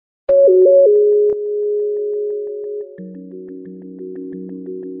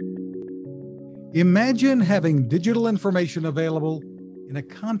Imagine having digital information available in a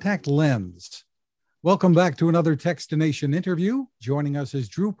contact lens. Welcome back to another Techstination interview. Joining us is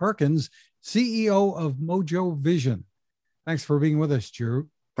Drew Perkins, CEO of Mojo Vision. Thanks for being with us, Drew.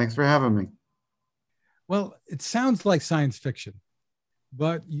 Thanks for having me. Well, it sounds like science fiction,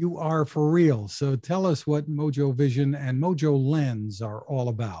 but you are for real. So tell us what Mojo Vision and Mojo Lens are all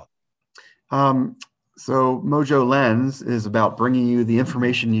about. So Mojo Lens is about bringing you the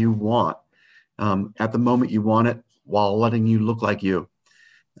information you want at the moment you want it, while letting you look like you.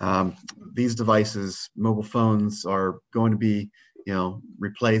 These devices, mobile phones, are going to be,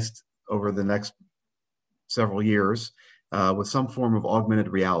 replaced over the next several years with some form of augmented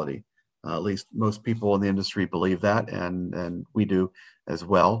reality. At least most people in the industry believe that, and we do as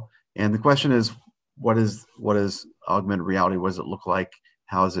well. And the question is, what is augmented reality? What does it look like?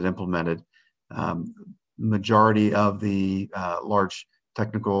 How is it implemented? Majority of the large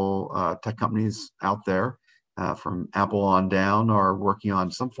tech companies out there, from Apple on down, are working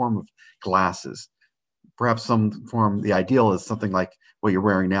on some form of glasses. Perhaps some form. The ideal is something like what you're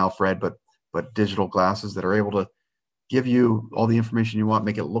wearing now, Fred, but digital glasses that are able to give you all the information you want,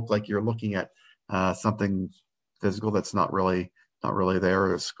 make it look like you're looking at something physical that's not really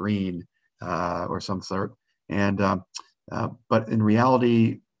there, a screen or some sort. And but in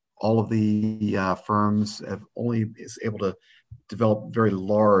reality, all of the firms have only is able to develop very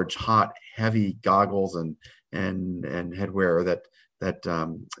large, hot, heavy goggles and headwear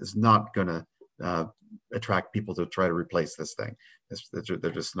that is not going to attract people to try to replace this thing.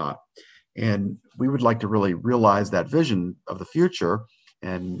 They're just not. And we would like to really realize that vision of the future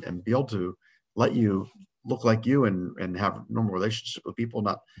and be able to let you look like you and have a normal relationship with people,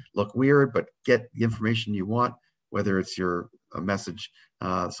 not look weird, but get the information you want, whether it's a message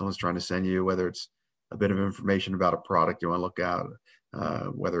someone's trying to send you, whether it's a bit of information about a product you want to look at,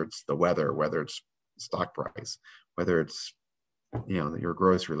 whether it's the weather, whether it's stock price, whether it's your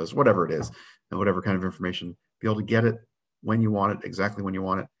grocery list, whatever it is, and whatever kind of information, be able to get it when you want it, exactly when you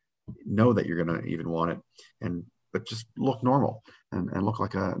want it, know that you're going to even want it, but just look normal and look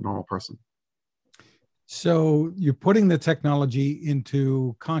like a normal person. So you're putting the technology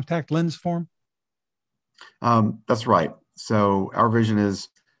into contact lens form? That's right. So our vision is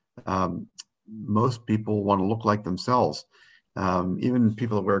most people want to look like themselves. Even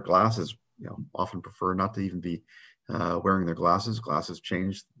people that wear glasses, often prefer not to even be wearing their glasses. Glasses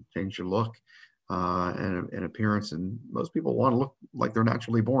change your look and appearance, and most people want to look like they're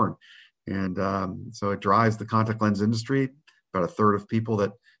naturally born. And so it drives the contact lens industry. About a third of people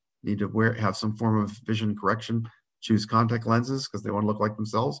that need to have some form of vision correction choose contact lenses because they want to look like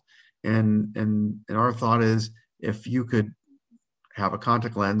themselves. And our thought is, if you could have a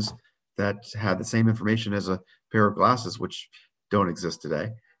contact lens that had the same information as a pair of glasses, which don't exist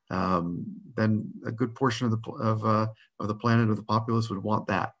today, then a good portion of the planet, of the populace, would want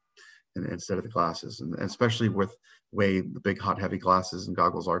that instead of the glasses, and especially with the way the big, hot, heavy glasses and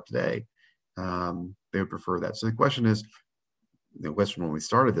goggles are today, they would prefer that. So the question is, the question when we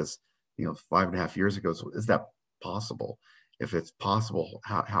started this, 5.5 years ago, is that possible? If it's possible,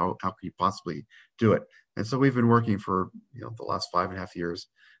 how could you possibly do it? And so we've been working for the last 5.5 years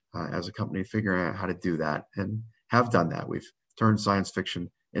as a company, figuring out how to do that, and have done that. We've turned science fiction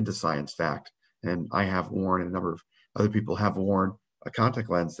into science fact, and I have worn, and a number of other people have worn, a contact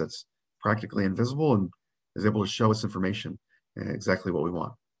lens that's practically invisible and is able to show us information, exactly what we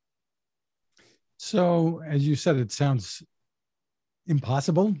want. So, as you said, it sounds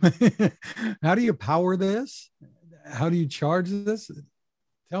impossible. How do you power this? How do you charge this?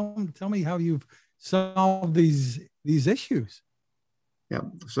 Tell me how you've solved these issues. Yeah,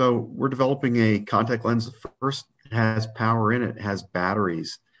 so we're developing a contact lens that first has power in it, has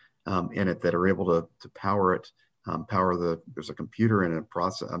batteries in it that are able to power it. There's a computer in it, a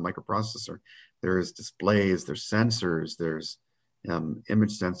microprocessor. There's displays, there's sensors, there's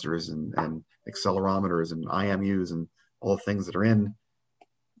image sensors and accelerometers and IMUs and all the things that are in,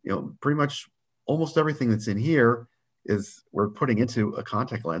 pretty much almost everything that's in here is we're putting into a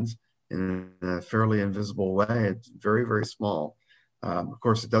contact lens in a fairly invisible way. It's very, very small. Of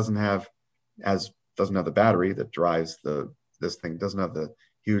course, it doesn't have the battery that drives this thing. It doesn't have the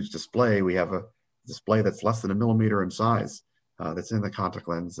huge display. We have a display that's less than a millimeter in size that's in the contact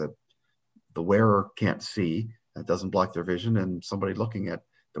lens that the wearer can't see. It doesn't block their vision, and somebody looking at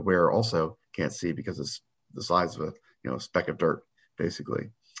the wearer also can't see because it's the size of a speck of dirt, basically.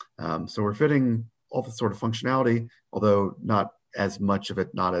 So we're fitting all the sort of functionality, although not as much of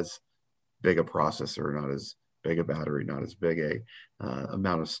it, not as big a processor, not as big a battery, not as big a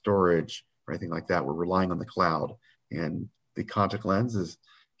amount of storage or anything like that. We're relying on the cloud, and the contact lens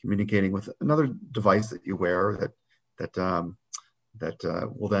communicating with another device that you wear that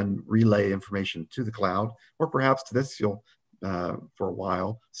will then relay information to the cloud, or perhaps to this. You'll for a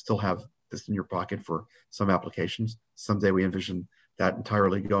while still have this in your pocket for some applications. Someday we envision that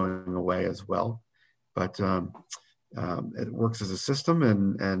entirely going away as well. But it works as a system,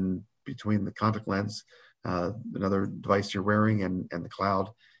 and between the contact lens, another device you're wearing, and the cloud,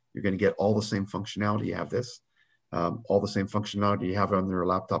 you're going to get all the same functionality. You have this, all the same functionality you have on your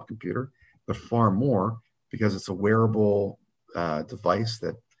laptop computer, but far more, because it's a wearable device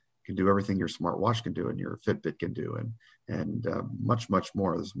that can do everything your smartwatch can do and your Fitbit can do, and much, much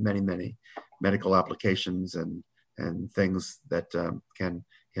more. There's many medical applications and things that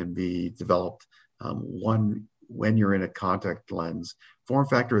can be developed. One, when you're in a contact lens form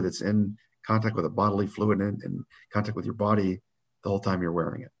factor that's in contact with a bodily fluid and in contact with your body the whole time you're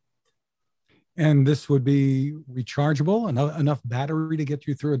wearing it. And this would be rechargeable, enough battery to get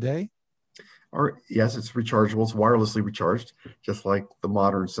you through a day? Or yes, it's rechargeable. It's wirelessly recharged, just like the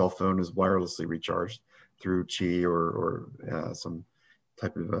modern cell phone is wirelessly recharged through Qi or some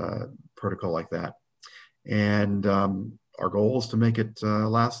type of protocol like that. And our goal is to make it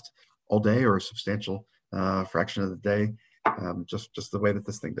last all day, or a substantial fraction of the day, just the way that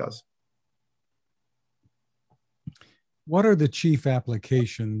this thing does. What are the chief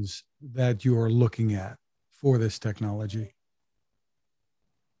applications that you are looking at for this technology?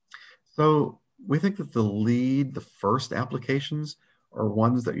 So we think that the first applications are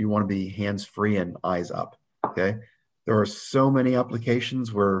ones that you want to be hands-free and eyes up, okay? There are so many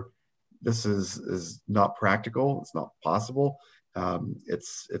applications where this is not practical. It's not possible.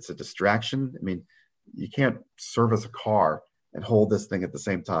 It's a distraction. I mean, you can't service a car and hold this thing at the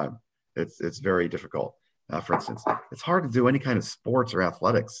same time. It's very difficult. For instance, it's hard to do any kind of sports or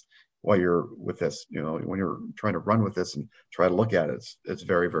athletics while you're with this. You know, when you're trying to run with this and try to look at it, it's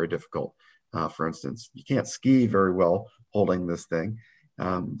very, very difficult. For instance, you can't ski very well holding this thing.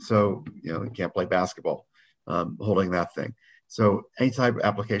 So, you know, you can't play basketball holding that thing. So any type of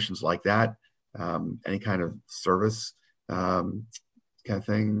applications like that, any kind of service kind of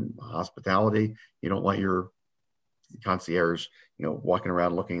thing, hospitality, you don't want your concierge, you know, walking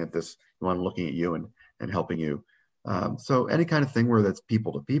around looking at this. You want them looking at you and helping you. So any kind of thing where that's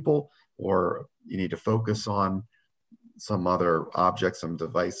people to people, or you need to focus on some other object, some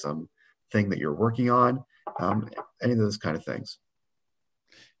device, some thing that you're working on, any of those kind of things.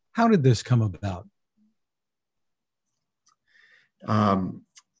 How did this come about?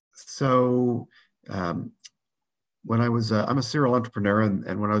 When I was, I'm a serial entrepreneur,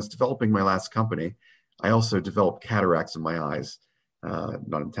 and when I was developing my last company, I also developed cataracts in my eyes,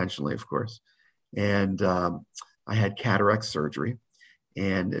 not intentionally, of course. And I had cataract surgery.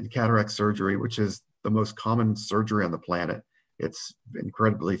 And in cataract surgery, which is the most common surgery on the planet, it's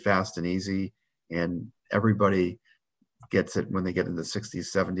incredibly fast and easy, and everybody gets it when they get in the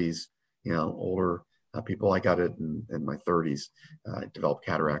 60s, 70s, you know, older people. I got it in my 30s. I developed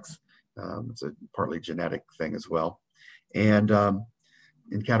cataracts. It's a partly genetic thing as well. And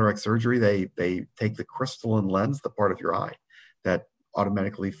in cataract surgery, they take the crystalline lens, the part of your eye that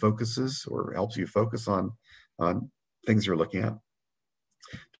automatically focuses or helps you focus on things you're looking at.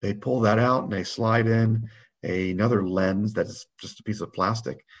 They pull that out and they slide in another lens that is just a piece of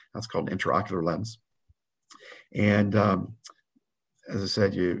plastic. That's called an intraocular lens. And as I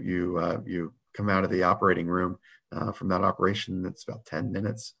said, you come out of the operating room. From that operation, it's about 10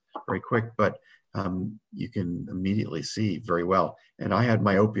 minutes, very quick, but you can immediately see very well. And I had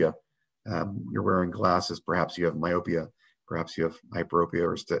myopia. You're wearing glasses, perhaps you have myopia, perhaps you have hyperopia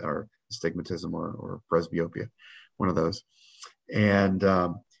or astigmatism or presbyopia, one of those. And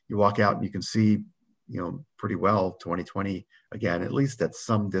you walk out and you can see, you know, pretty well 20/20 again, at least at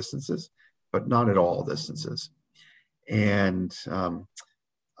some distances, but not at all distances. And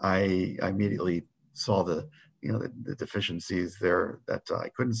I immediately saw the deficiencies there that I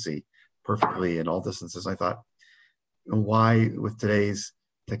couldn't see perfectly in all distances. I thought, why, with today's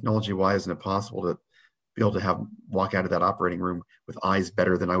technology, why isn't it possible to be able to walk out of that operating room with eyes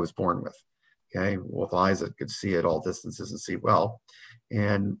better than I was born with? Okay, with eyes that could see at all distances and see well.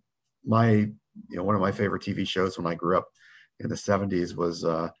 And one of my favorite TV shows when I grew up in the 70s was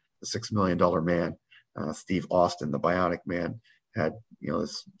The $6 Million Man. Steve Austin, the Bionic Man, had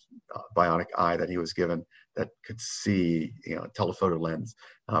this bionic eye that he was given that could see a telephoto lens,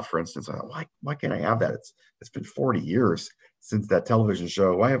 for instance. I thought, why can't I have that? It's been 40 years since that television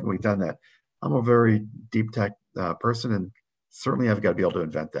show. Why haven't we done that? I'm a very deep tech person, and certainly I've got to be able to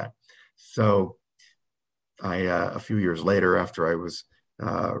invent that. So a few years later, after I was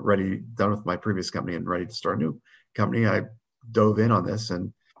done with my previous company and ready to start a new company, I dove in on this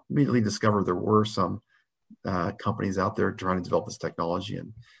and immediately discovered there were some companies out there trying to develop this technology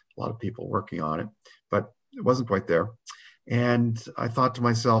and a lot of people working on it, but it wasn't quite there. And I thought to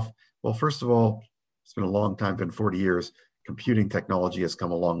myself, well, first of all, it's been a long time, been 40 years. Computing technology has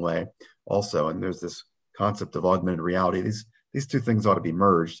come a long way also. And there's this concept of augmented reality. These two things ought to be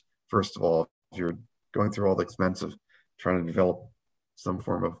merged. First of all, if you're going through all the expense of trying to develop some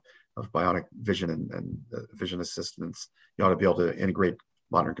form of bionic vision and vision assistance, you ought to be able to integrate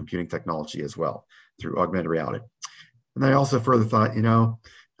modern computing technology as well through augmented reality. And then I also further thought,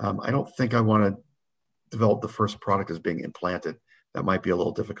 I don't think I want to develop the first product as being implanted. That might be a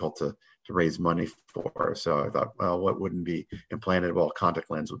little difficult to raise money for. So I thought, well, what wouldn't be implanted? Well,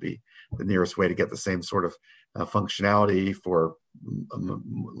 contact lens would be the nearest way to get the same sort of functionality for a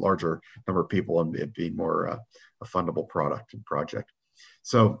larger number of people, and it'd be more a fundable product and project.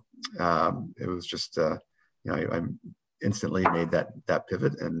 So it was just, I instantly made that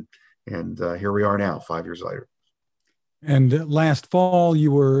pivot, and here we are now, 5 years later. And last fall,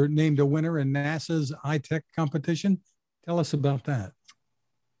 you were named a winner in NASA's Itech competition. Tell us about that.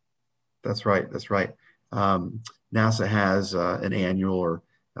 That's right. NASA has an annual or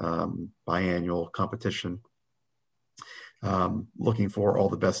biannual competition looking for all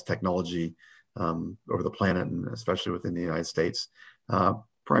the best technology over the planet, and especially within the United States,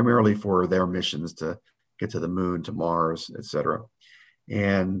 primarily for their missions to get to the moon, to Mars, et cetera.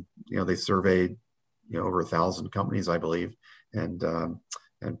 And they surveyed over 1,000 companies, I believe, and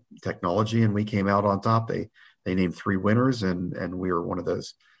technology, and we came out on top. They named 3 winners, and we were one of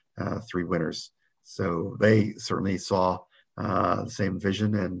those 3 winners. So they certainly saw the same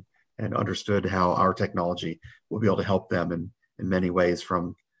vision and understood how our technology will be able to help them in many ways,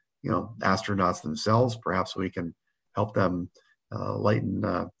 from astronauts themselves. Perhaps we can help them lighten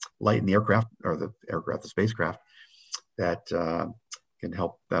the aircraft, or the spacecraft, that can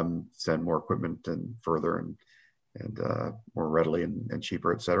help them send more equipment and further and more readily and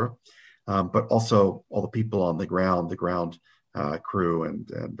cheaper, et cetera. But also all the people on the ground crew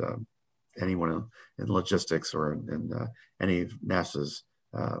and anyone in logistics or in any of NASA's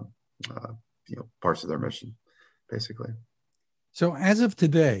parts of their mission, basically. So as of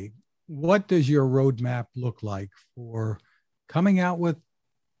today, what does your roadmap look like for coming out with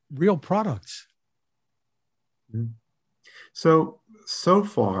real products? So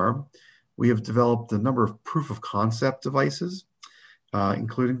far, we have developed a number of proof of concept devices,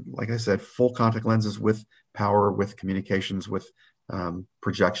 including, like I said, full contact lenses with power, with communications, with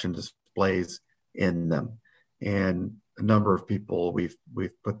projection displays in them. And a number of people we've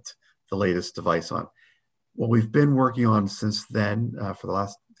put the latest device on. What we've been working on since then, for the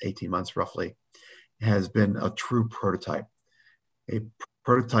last 18 months roughly, has been a true prototype. A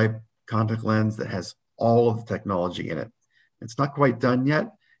prototype contact lens that has all of the technology in it. It's not quite done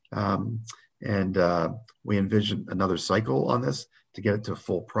yet, and we envision another cycle on this to get it to a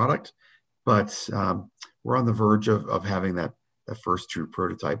full product, but we're on the verge of having that first true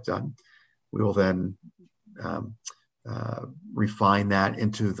prototype done. We will then refine that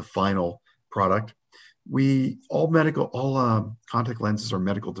into the final product. All contact lenses are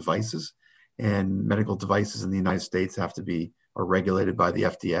medical devices, and medical devices in the United States are regulated by the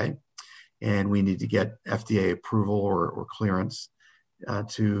FDA, and we need to get FDA approval or clearance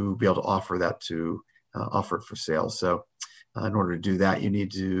to be able to offer it for sale. So in order to do that, you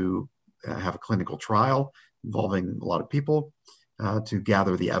need to have a clinical trial involving a lot of people to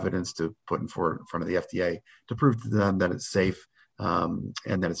gather the evidence to put in front of the FDA to prove to them that it's safe and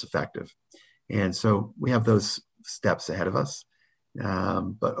that it's effective. And so we have those steps ahead of us.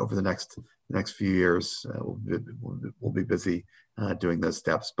 But over the next few years, we'll be busy doing those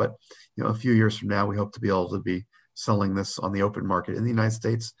steps. But a few years from now, we hope to be able to be selling this on the open market in the United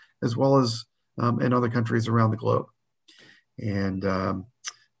States, as well as in other countries around the globe. And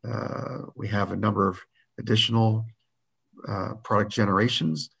we have a number of additional product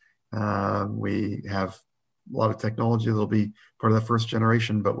generations. We have a lot of technology that'll be part of the first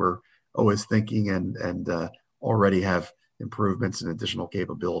generation, but we're always thinking and already have improvements and additional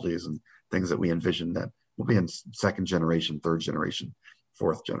capabilities and things that we envision that will be in second generation, third generation,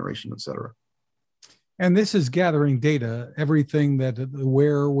 fourth generation, et cetera. And this is gathering data, everything that the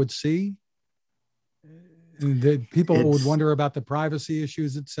wearer would see. That people would wonder about the privacy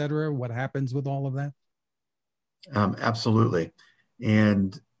issues, et cetera. What happens with all of that? Absolutely.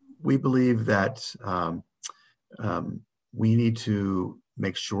 And we believe that we need to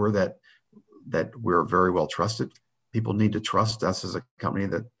make sure that we're very well trusted. People need to trust us as a company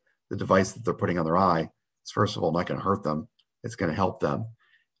that the device that they're putting on their eye is, first of all, not going to hurt them. It's going to help them,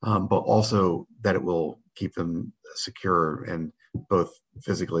 but also that it will keep them secure in both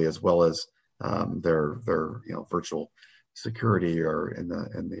physically, as well as their virtual security, or in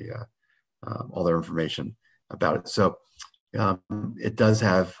the all their information about it. So it does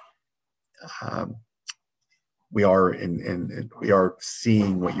have. We are we are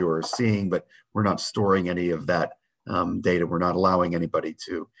seeing what you are seeing, but we're not storing any of that data. We're not allowing anybody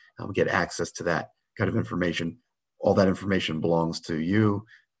to get access to that kind of information. All that information belongs to you.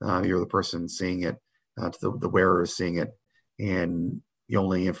 You're the person seeing it, to the wearer is seeing it, and the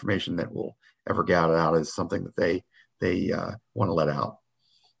only information that will ever get out is something that they want to let out.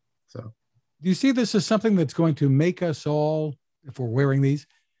 So, do you see this as something that's going to make us all, if we're wearing these,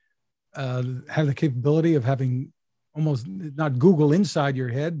 have the capability of having almost not Google inside your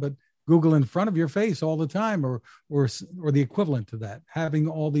head, but Google in front of your face all the time, or the equivalent to that, having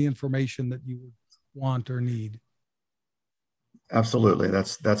all the information that you would want or need? Absolutely,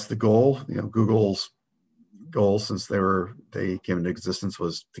 that's the goal. Google's goal, since they came into existence,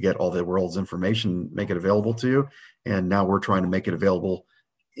 was to get all the world's information, make it available to you, and now we're trying to make it available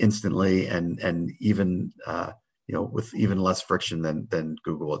instantly, and even with even less friction than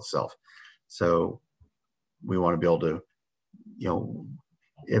Google itself. So we want to be able to,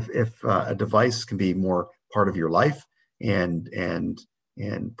 if a device can be more part of your life and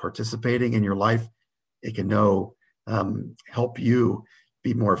participating in your life, it can help you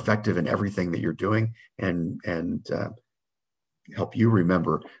be more effective in everything that you're doing, and help you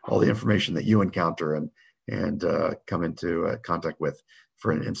remember all the information that you encounter and come into contact with,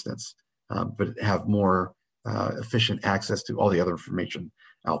 for an instance, but have more efficient access to all the other information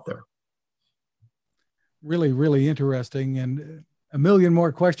out there. Really, really interesting, and a million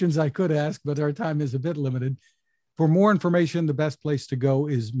more questions I could ask, but our time is a bit limited. For more information, the best place to go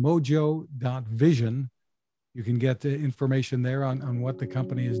is mojo.vision. You can get the information there on what the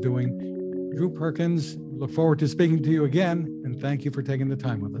company is doing. Drew Perkins, look forward to speaking to you again, and thank you for taking the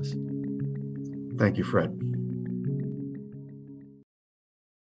time with us. Thank you, Fred.